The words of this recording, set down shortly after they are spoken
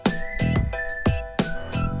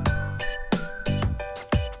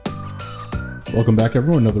Welcome back,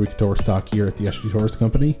 everyone. Another week of Taurus Talk here at the SG Taurus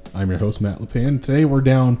Company. I'm your host, Matt LePan. Today we're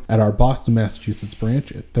down at our Boston, Massachusetts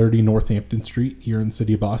branch at 30 Northampton Street here in the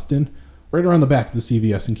city of Boston. Right around the back of the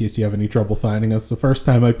CVS in case you have any trouble finding us. The first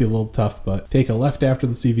time might be a little tough, but take a left after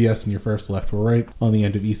the CVS and your first left. We're right on the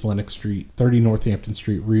end of East Lenox Street, 30 Northampton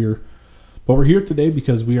Street rear. But we're here today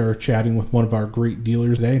because we are chatting with one of our great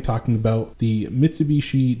dealers today, talking about the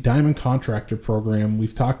Mitsubishi Diamond Contractor Program.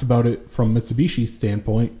 We've talked about it from Mitsubishi's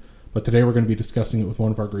standpoint, but today we're going to be discussing it with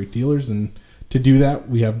one of our great dealers. And to do that,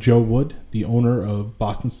 we have Joe Wood, the owner of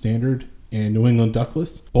Boston Standard and New England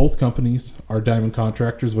Ductless. Both companies are diamond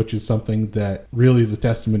contractors, which is something that really is a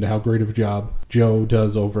testament to how great of a job Joe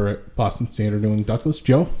does over at Boston Standard, New England Ductless.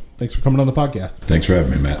 Joe, thanks for coming on the podcast. Thanks for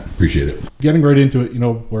having me, Matt. Appreciate it. Getting right into it,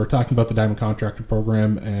 we're talking about the Diamond Contractor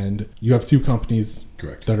Program, and you have two companies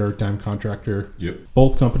Correct. that are Diamond Contractor. Yep.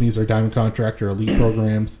 Both companies are Diamond Contractor Elite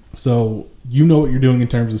programs. So you know what you're doing in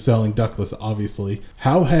terms of selling ductless, obviously.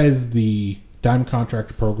 How has the Diamond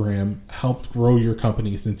Contractor Program helped grow your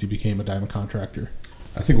company since you became a Diamond Contractor?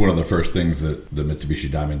 I think one of the first things that the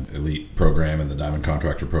Mitsubishi Diamond Elite program and the Diamond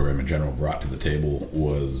Contractor program in general brought to the table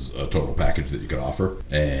was a total package that you could offer.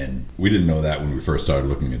 And we didn't know that when we first started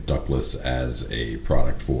looking at ductless as a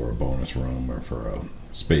product for a bonus room or for a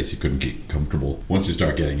space you couldn't keep comfortable. Once you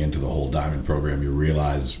start getting into the whole Diamond program, you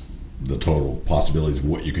realize the total possibilities of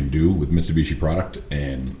what you can do with Mitsubishi product.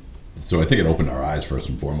 And so I think it opened our eyes first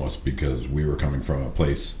and foremost because we were coming from a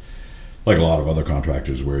place like a lot of other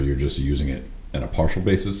contractors where you're just using it on a partial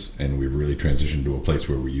basis, and we've really transitioned to a place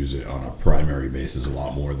where we use it on a primary basis a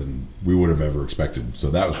lot more than we would have ever expected. So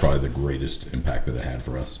that was probably the greatest impact that it had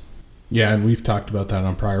for us. Yeah, and we've talked about that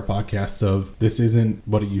on prior podcasts of this isn't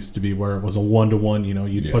what it used to be where it was a one-to-one,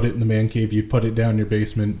 you'd put it in the man cave, you'd put it down in your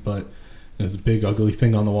basement, but there's a big ugly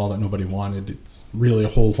thing on the wall that nobody wanted. It's really a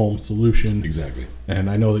whole home solution. Exactly. And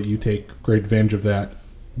I know that you take great advantage of that.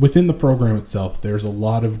 Within the program itself, there's a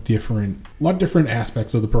lot of different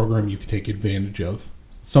aspects of the program you can take advantage of.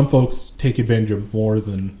 Some folks take advantage of more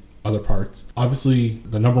than other parts. Obviously,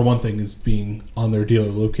 the number one thing is being on their dealer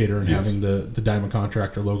locator and having the Diamond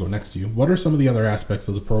Contractor logo next to you. What are some of the other aspects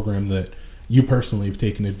of the program that you personally have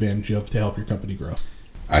taken advantage of to help your company grow?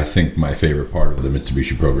 I think my favorite part of the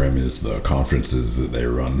Mitsubishi program is the conferences that they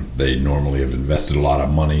run. They normally have invested a lot of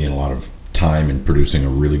money and a lot of time in producing a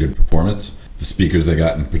really good performance. The speakers they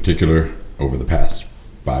got in particular over the past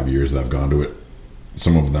 5 years that I've gone to it,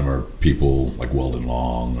 some of them are people like Weldon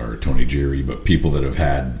Long or Tony Geary, but people that have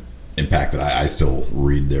had impact that I still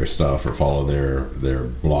read their stuff or follow their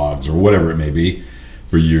blogs or whatever it may be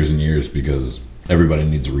for years and years because everybody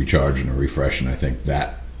needs a recharge and a refresh, and I think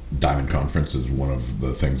that Diamond Conference is one of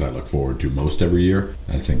the things I look forward to most every year.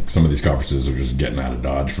 I think some of these conferences are just getting out of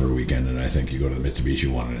Dodge for a weekend, and I think you go to the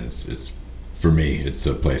Mitsubishi one and it's for me, it's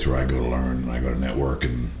a place where I go to learn and I go to network,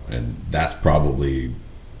 and that's probably,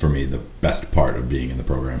 for me, the best part of being in the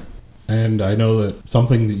program. And I know that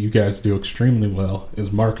something that you guys do extremely well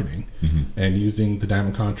is marketing and using the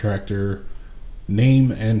Diamond Contractor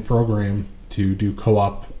name and program to do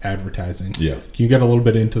co-op advertising. Yeah. Can you get a little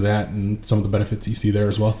bit into that and some of the benefits you see there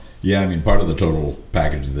as well? Yeah, I mean, part of the total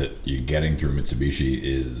package that you're getting through Mitsubishi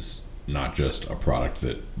is not just a product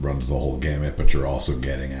that runs the whole gamut, but you're also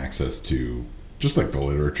getting access to just like the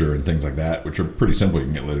literature and things like that, which are pretty simple. You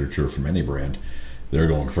can get literature from any brand. They're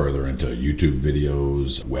going further into YouTube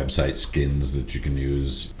videos, website skins that you can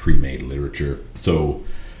use, pre-made literature. So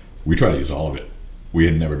we try to use all of it. We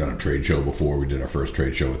had never done a trade show before. We did our first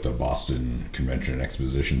trade show at the Boston Convention and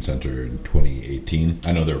Exposition Center in 2018.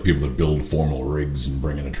 I know there are people that build formal rigs and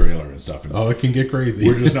bring in a trailer and stuff. And it can get crazy.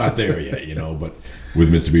 We're just not there yet, but with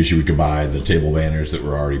Mitsubishi, we could buy the table banners that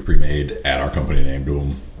were already pre-made, add our company name to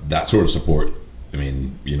them. That sort of support, I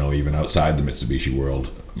mean, even outside the Mitsubishi world,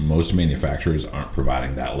 most manufacturers aren't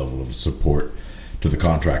providing that level of support to the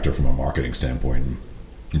contractor from a marketing standpoint.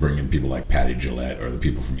 Bringing people like Patty Gillette or the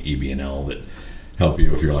people from EB&L that help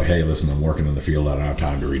you if you're like, hey, listen, I'm working in the field, I don't have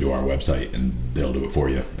time to redo our website, and they'll do it for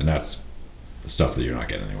you. And that's stuff that you're not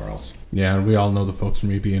getting anywhere else. Yeah, and we all know the folks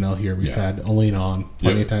from EB&L here. We've had Alina on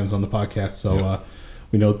plenty of times on the podcast, so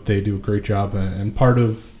we know that they do a great job. And part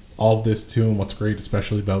of all of this, too, and what's great,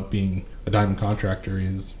 especially about being a diamond contractor,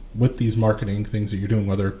 is with these marketing things that you're doing,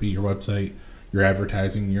 whether it be your website, your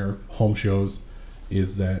advertising, your home shows,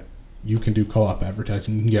 is that you can do co-op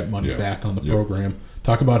advertising. You can get money back on the program.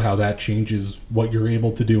 Talk about how that changes what you're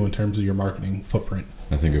able to do in terms of your marketing footprint.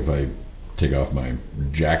 I think if I take off my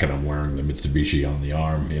jacket, I'm wearing the Mitsubishi on the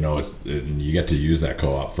arm. You get to use that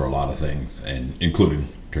co-op for a lot of things, and including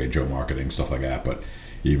trade show marketing, stuff like that. But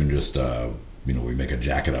even just we make a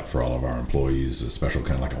jacket up for all of our employees, a special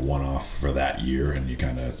kind of like a one-off for that year, and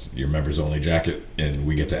your members only jacket, and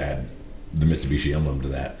we get to add the Mitsubishi emblem to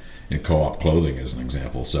that in co-op clothing as an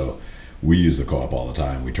example. So we use the co-op all the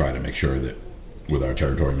time. We try to make sure that with our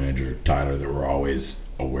territory manager Tyler that we're always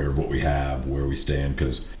aware of what we have, where we stand,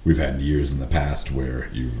 because we've had years in the past where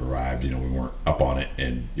you've arrived, we weren't up on it,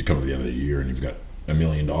 and you come to the end of the year and you've got $1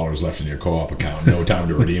 million left in your co-op account, no time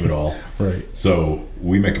to redeem it all. Right. So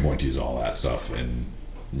we make a point to use all that stuff, and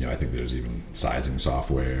I think there's even sizing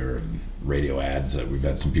software and radio ads that we've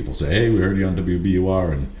had some people say, hey, we heard you on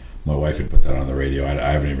WBUR, and my wife had put that on the radio.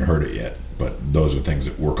 I haven't even heard it yet, but those are things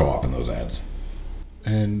that we're co-oping those ads.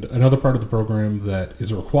 And another part of the program that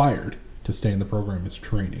is required to stay in the program is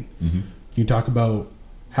training. Mm-hmm. Can you talk about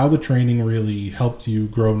how the training really helps you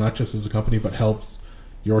grow, not just as a company, but helps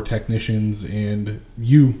your technicians and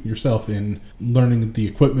you yourself in learning the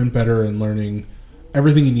equipment better and learning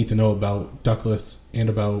everything you need to know about ductless and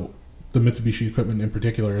about the Mitsubishi equipment in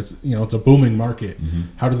particular? It's a booming market. Mm-hmm.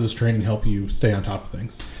 How does this training help you stay on top of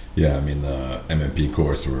things? Yeah, the MMP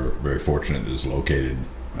course, we're very fortunate, is located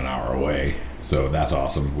an hour away. So that's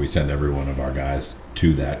awesome. We send every one of our guys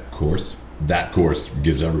to that course. That course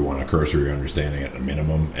gives everyone a cursory understanding at a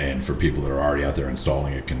minimum, and for people that are already out there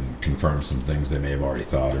installing it can confirm some things they may have already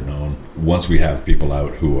thought or known. Once we have people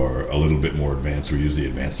out who are a little bit more advanced, we use the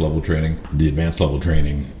advanced level training. The advanced level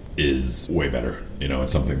training is way better.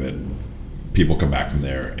 It's something that people come back from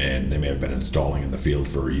there and they may have been installing in the field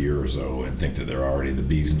for a year or so and think that they're already the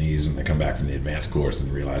bee's knees, and they come back from the advanced course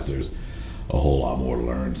and realize there's a whole lot more to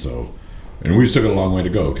learn. And we've still got a long way to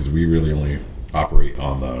go, because we really only operate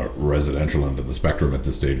on the residential end of the spectrum at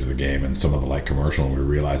this stage of the game, and some of the light commercial, and we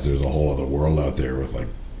realize there's a whole other world out there with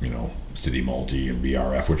City Multi and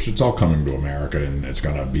BRF, which it's all coming to America, and it's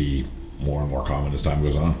going to be more and more common as time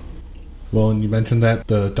goes on. Well, and you mentioned that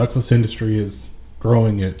the ductless industry is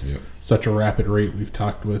growing at such a rapid rate. We've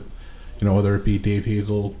talked with, whether it be Dave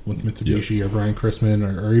Hazel with Mitsubishi or Brian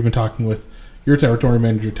Chrisman, or even talking with your territory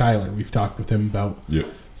manager, Tyler. We've talked with him about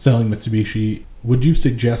selling Mitsubishi. Would you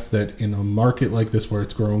suggest that in a market like this where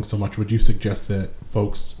it's growing so much, would you suggest that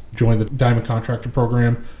folks join the Diamond Contractor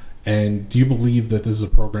Program? And do you believe that this is a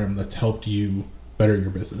program that's helped you better your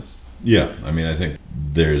business? Yeah, I think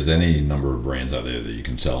there's any number of brands out there that you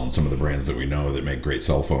can sell, and some of the brands that we know that make great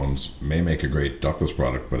cell phones may make a great ductless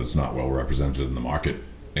product, but it's not well represented in the market,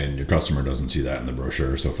 and your customer doesn't see that in the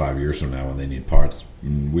brochure. So 5 years from now when they need parts,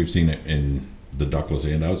 we've seen it in the ductless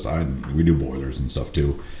and outside, and we do boilers and stuff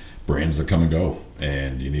too. Brands that come and go,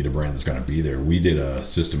 and you need a brand that's going to be there. We did a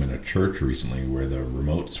system in a church recently where the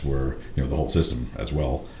remotes were, the whole system as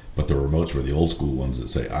well, but the remotes were the old school ones that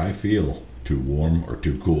say, I feel too warm or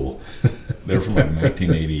too cool. They're from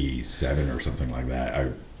 1987 or something like that.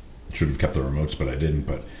 I should have kept the remotes, but I didn't.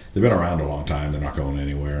 But they've been around a long time. They're not going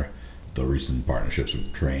anywhere. The recent partnerships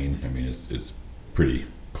with Trane, it's pretty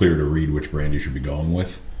clear to read which brand you should be going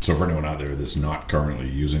with. So for anyone out there that's not currently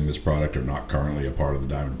using this product or not currently a part of the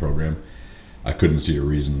Diamond program, I couldn't see a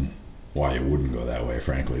reason why you wouldn't go that way.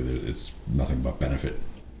 Frankly, it's nothing but benefit.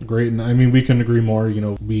 Great, and we couldn't agree more.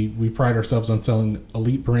 We pride ourselves on selling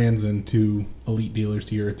elite brands and to elite dealers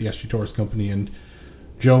here at the SG Torres Company, and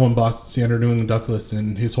Joe and Boston Standard doing the ductless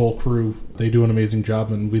and his whole crew, they do an amazing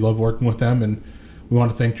job, and we love working with them. And we want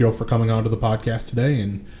to thank Joe for coming on to the podcast today,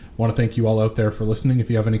 and want to thank you all out there for listening. If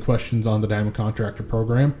you have any questions on the Diamond Contractor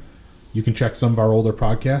Program, you can check some of our older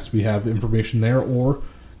podcasts. We have information there, or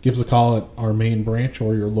give us a call at our main branch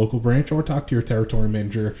or your local branch, or talk to your territory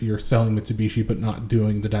manager if you're selling Mitsubishi but not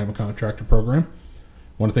doing the Diamond Contractor Program. I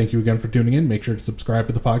want to thank you again for tuning in. Make sure to subscribe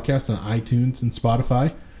to the podcast on iTunes and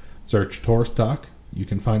Spotify. Search Torres Talk. You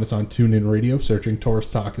can find us on TuneIn Radio, searching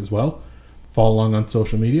Torres Talk as well. Follow along on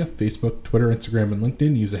social media, Facebook, Twitter, Instagram, and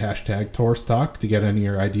LinkedIn. Use the hashtag Torres Talk to get any of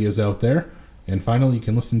your ideas out there. And finally, you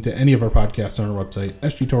can listen to any of our podcasts on our website,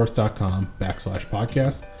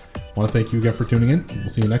 sgtorres.com/podcast. I want to thank you again for tuning in, and we'll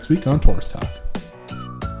see you next week on Torres Talk.